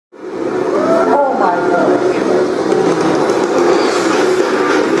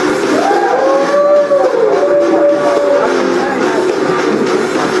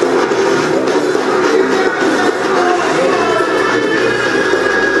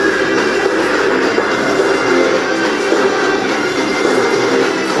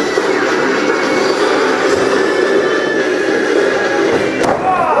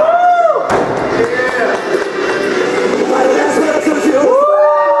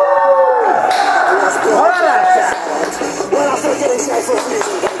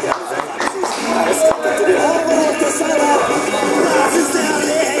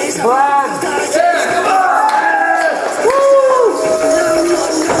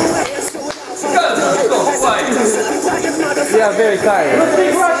got very tired. Let's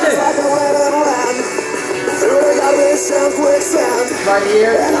keep rushing. Right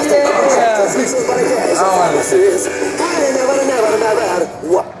here. Yeah. Oh,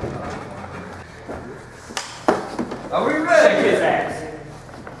 are we ready? Shake his ass.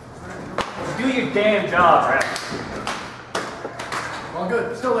 Do your damn job, Rap. All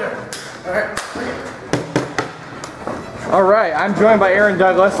good. Still there. All right. All right, I'm joined by Aaron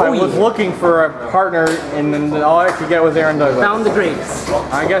Douglas. I was looking for a partner, and then all I could get was Aaron Douglas. Found the greatest.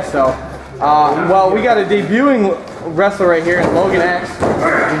 I guess so. Well, we got a debuting wrestler right here in Logan X.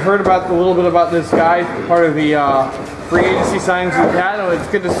 We've heard about a little bit about this guy, part of the free agency signings we've had, and it's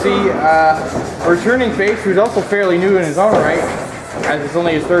good to see a returning face who's also fairly new in his own right, as it's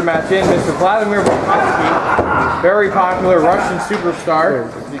only his third match in, Mr. Vladimir Volkovsky, very popular Russian superstar,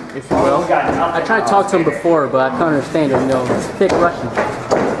 if you will. I tried to talk to him before, but I couldn't understand him. No, it's thick Russian.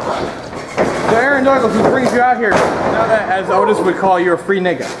 So Aaron Douglas, who brings you out here, now that, as Otis would call you, a free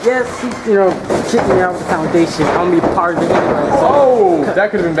nigga. Yes, he, you know, kicked me out of the foundation. I'm gonna be part of it anyway. So. Oh,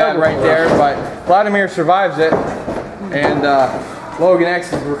 that could have been bad right there, but Vladimir survives it, and Logan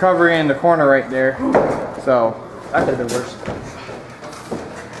X is recovering in the corner right there. So that could have been worse.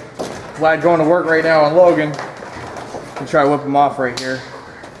 Vlad going to work right now on Logan. Can try to whip him off right here.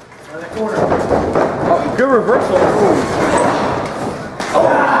 Oh, good reversal. Oh,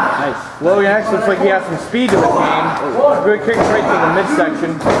 nice. Logan X looks like he has some speed to his game. Good kick right to the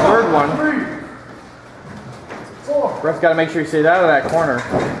midsection. Third one. Ref's got to make sure he stays out of that corner.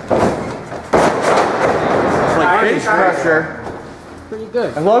 It's like face pressure. Pretty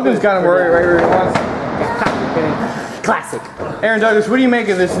good. And Logan's got him right where he wants. Classic. Aaron Douglas, what do you make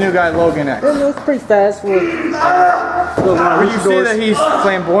of this new guy, Logan X? It's pretty fast. Would you say that he's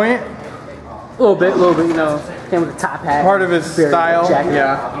flamboyant? A little bit, you know. Came with a top hat. Part of his style, jacket.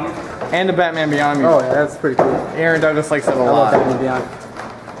 yeah. And the Batman Beyond music. Oh yeah, that's pretty cool. Aaron Douglas likes that a I love lot. Batman Beyond.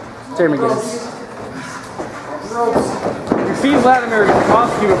 Terry McGinnis. You've seen Vladimir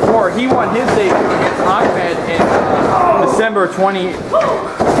Volkovsky before. He won his debut against Ahmed in December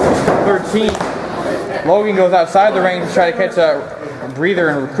 2013. Logan goes outside the ring to try to catch a breather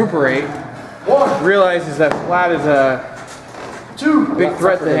and recuperate. Realizes that Vlad is a big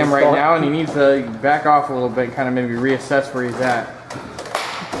threat to him right now, and he needs to back off a little bit, kind of maybe reassess where he's at.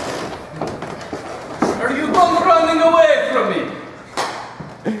 Are you both running away from me?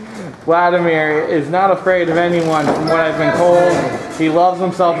 Vladimir is not afraid of anyone, from what I've been told. He loves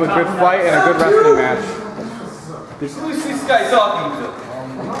himself a good fight and a good wrestling match. Who's this guy talking to?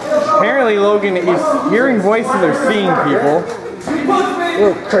 Apparently Logan is hearing voices or seeing people. A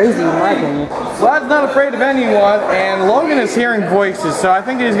little crazy in my opinion. Vlad's not afraid of anyone, and Logan is hearing voices, so I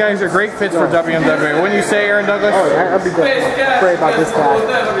think these guys are great fits for WMWA. Wouldn't you say, Aaron Douglas? Oh yeah, I'd be definitely afraid about this guy.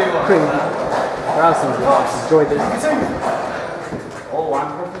 Crazy. Enjoy this.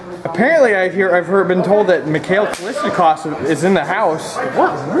 Apparently I've been told that Mikhail Kalishnikov is in the house.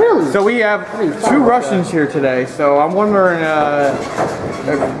 What? Really? So we have two Russians here today, so I'm wondering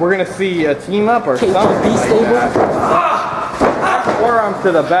if we're going to see a team up or something like that. Forearms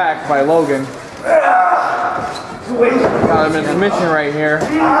to the back by Logan. Got him in submission right here.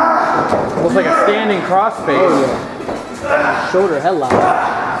 Looks like a standing crossface. Shoulder headlock.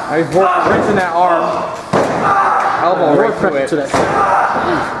 He's wrenching that arm. Elbow right to it.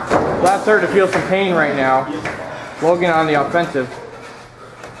 Vlad's starting to feel some pain right now. Logan on the offensive.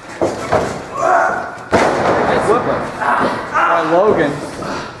 By Logan.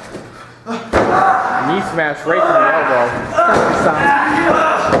 Knee smash right to the elbow.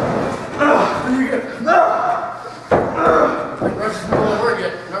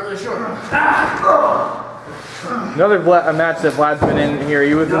 Not really sure. Another match that Vlad's been in here.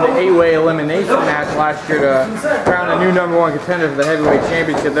 He was in the 8-way elimination match last year to crown a new #1 contender for the heavyweight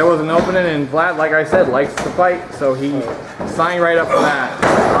championship. There was an opening, and Vlad, like I said, likes to fight, so he signed right up for that.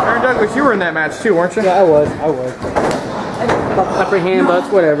 Aaron Douglas, you were in that match too, weren't you? Yeah, I was. Upper hand, but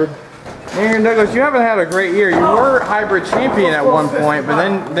whatever. Aaron Douglas, you haven't had a great year. You were hybrid champion at one point, but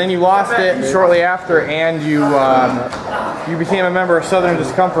then you lost it shortly after, and you became a member of Southern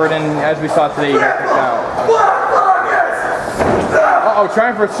Discomfort, and as we saw today, you got kicked out. Uh-oh,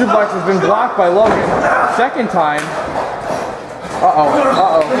 trying for a suplex has been blocked by Logan. Second time.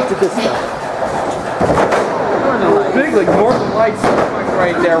 Uh-oh. Big, like, Northern Lights suplex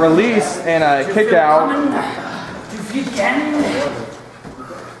right there. Release and a kick out.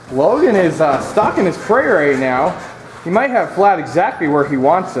 Logan is stuck in his prey right now. He might have Vlad exactly where he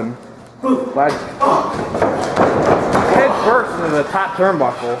wants him. Vlad head first into the top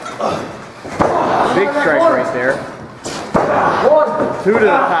turnbuckle. Big strike right there. 2 to the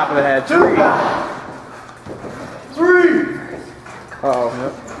top of the head. 3. Uh-oh.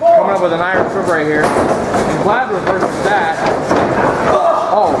 Coming up with an iron foot right here. And Vlad reverses that.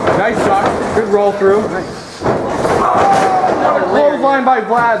 Oh, nice shot. Good roll through. Clothesline by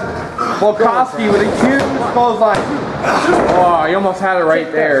Vlad. Volkovsky with a huge clothesline. Oh, he almost had it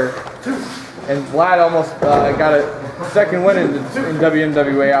right there. And Vlad almost got a second win in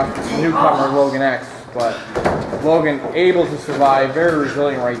WMWA off newcomer Logan X. But Logan able to survive, very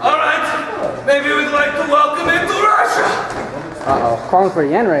resilient right there. Alright, maybe we'd like to welcome him to Russia. Uh-oh. Calling for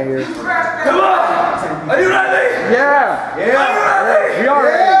the end right here. Come on! Are you ready? Yeah! Are you ready? We are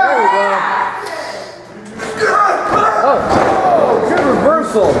ready. There we go. Oh, good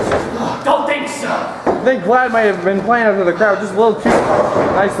reversal. Don't think so. I think Vlad might have been playing up to the crowd just a little too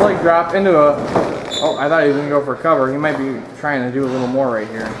nice leg drop into a... Oh, I thought he was going to go for a cover. He might be trying to do a little more right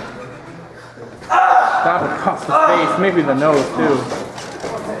here. Stop across the face, maybe the nose too.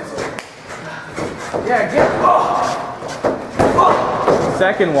 Yeah, get it.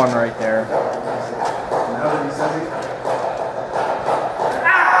 Second one right there. Back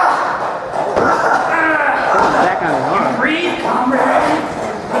on his arm. Breathe, comrade.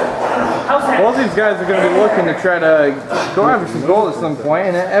 How's that? Both these guys are going to be looking to try to go after some gold at some point,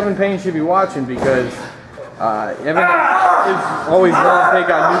 and Evan Payne should be watching because Evan is always willing to take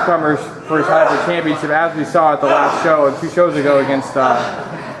on newcomers for his Hyper Championship, as we saw at the last show, 2 shows ago against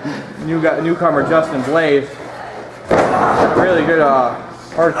newcomer Justin Blaze. A really good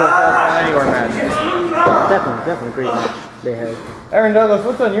hardcore Fall Anywhere match. Definitely great match they had. Aaron Douglas,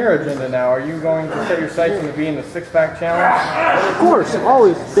 what's on your agenda now? Are you going to set your sights into being the 6-pack challenge? Of course,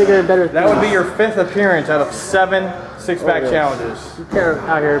 always bigger and better. That would be your 5th appearance out of 7 6-pack challenges. They're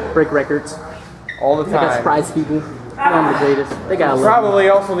out here break records. All the They got time. surprise people. I'm the greatest. They got Probably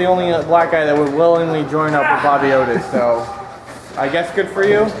also the only black guy that would willingly join up with Bobby Otis, so I guess good for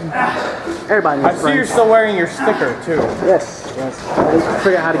you. Everybody I needs see you're friends. still wearing your sticker too. Yes. I didn't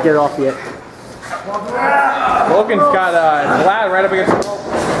figure out how to get it off yet. Logan's got Vlad right up against the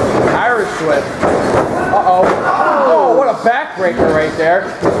Irish whip. Uh-oh. Oh, what a backbreaker right there.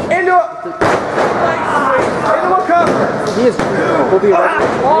 Into a cover. He is. Will be ready.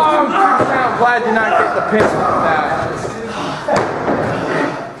 Long down. Vlad did not get the pin from that.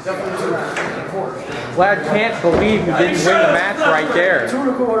 Vlad can't believe he didn't win the match right there.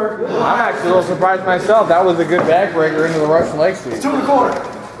 I'm actually a little surprised myself. That was a good backbreaker into the Russian leg sweep. 2 1/4.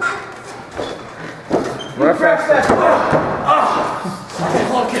 Ref has to-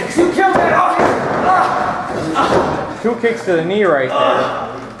 2 kicks to the knee right there.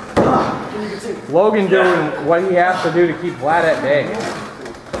 Logan doing what he has to do to keep Vlad at bay.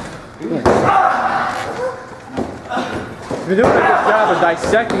 He's been doing a good job of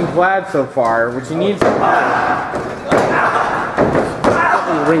dissecting Vlad so far, which he needs to do.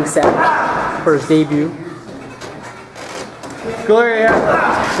 Ring set for his debut. Clearly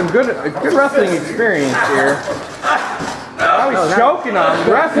has some good wrestling experience here. Now he's choking on him.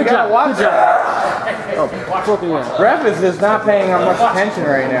 Ref, you gotta watch it. Ref is just not paying much attention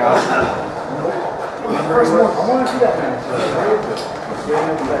right now.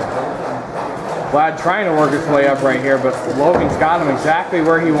 Vlad trying to work his way up right here, but Logan's got him exactly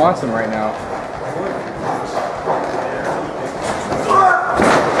where he wants him right now.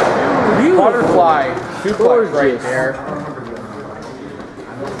 Butterfly suplex right there.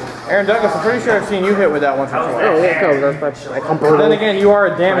 Aaron Douglas, I'm pretty sure I've seen you hit with that once before. But then again, you are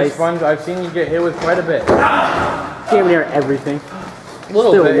a damage sponge. I've seen you get hit with quite a bit. Came near everything. A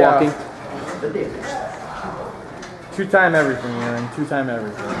little Still bit, walking. Yeah. 2-time everything, Aaron. 2-time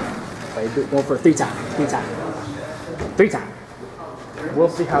everything. Going for a 3-time. 3-time. 3-time. We'll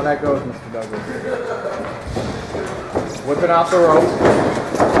see how that goes, Mr. Douglas. Whipping off the rope.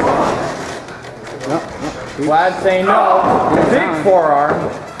 Vlad saying no. Big forearm.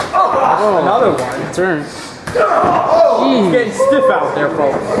 Another one. Turn. He's getting stiff out there,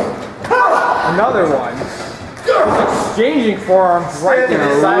 folks. Another one. He's exchanging forearms right to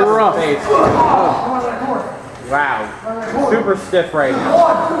the side of the face. Wow. Super stiff right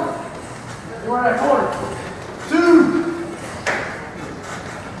now.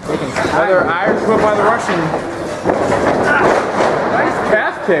 Another Irish whip by the Russian. Nice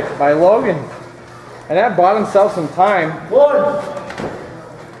calf kick by Logan. And that bought himself some time.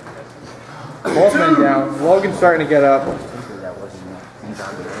 Both men down. Logan's starting to get up.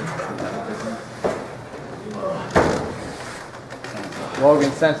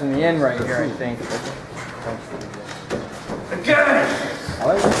 Logan sensing the end right here, I think.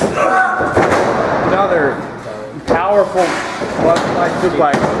 Another powerful butterfly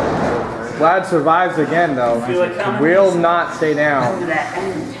suplex. Vlad survives again, though. He will not stay down.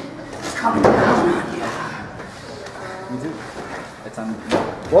 It's on.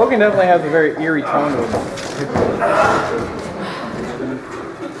 Logan definitely has a very eerie tone to him.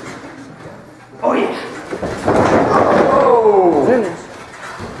 Oh yeah. Oh! Finish.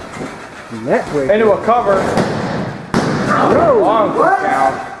 Neck breaker. Into a cover. No. Long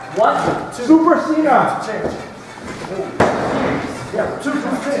down. What? Super Cena. It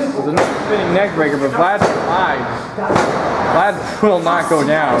was a spinning neck breaker, but Vlad survived. Vlad will not go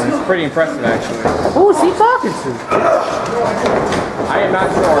down. It's pretty impressive, actually. Who is he talking to? I am not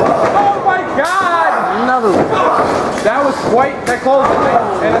sure. Oh my God! Another one. That was quite that close.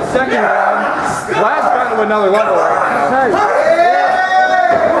 And a second one. Vlad's gone to another level right now.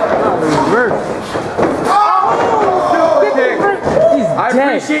 Reverse. I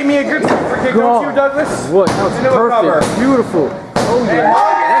appreciate me a good super kick, don't you, Douglas? What? That was Into a cover. perfect. Beautiful. Oh And yeah.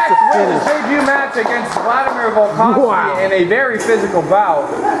 That's a Logan wins his finish. debut match against Vladimir Volkovsky Wow. in a very physical bout.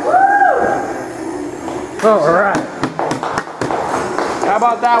 All right. How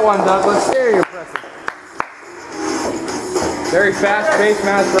about that one, Douglas? Very impressive. Very fast-paced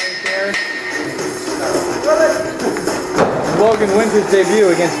match right there. Logan wins his debut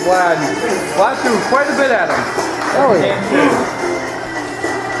against Vlad. Vlad threw quite a bit at him. Oh yeah.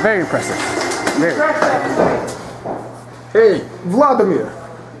 Very impressive. Very. Hey, Vladimir.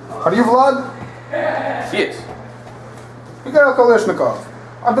 Are you Vlad? Yes. Mikhail Kalashnikov.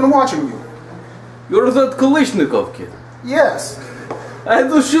 I've been watching you. You're that Kalishnikov kid. Yes. I had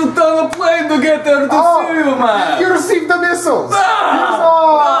to shoot down a plane to get there to see you, man. You received the missiles.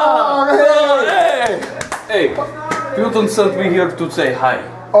 Hey, Putin sent me here to say hi.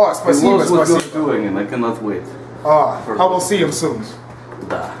 Oh, He спасибо, knows what you're спасибо. doing and I cannot wait. I will see him soon.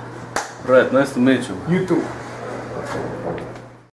 Da. Right, nice to meet you. You too.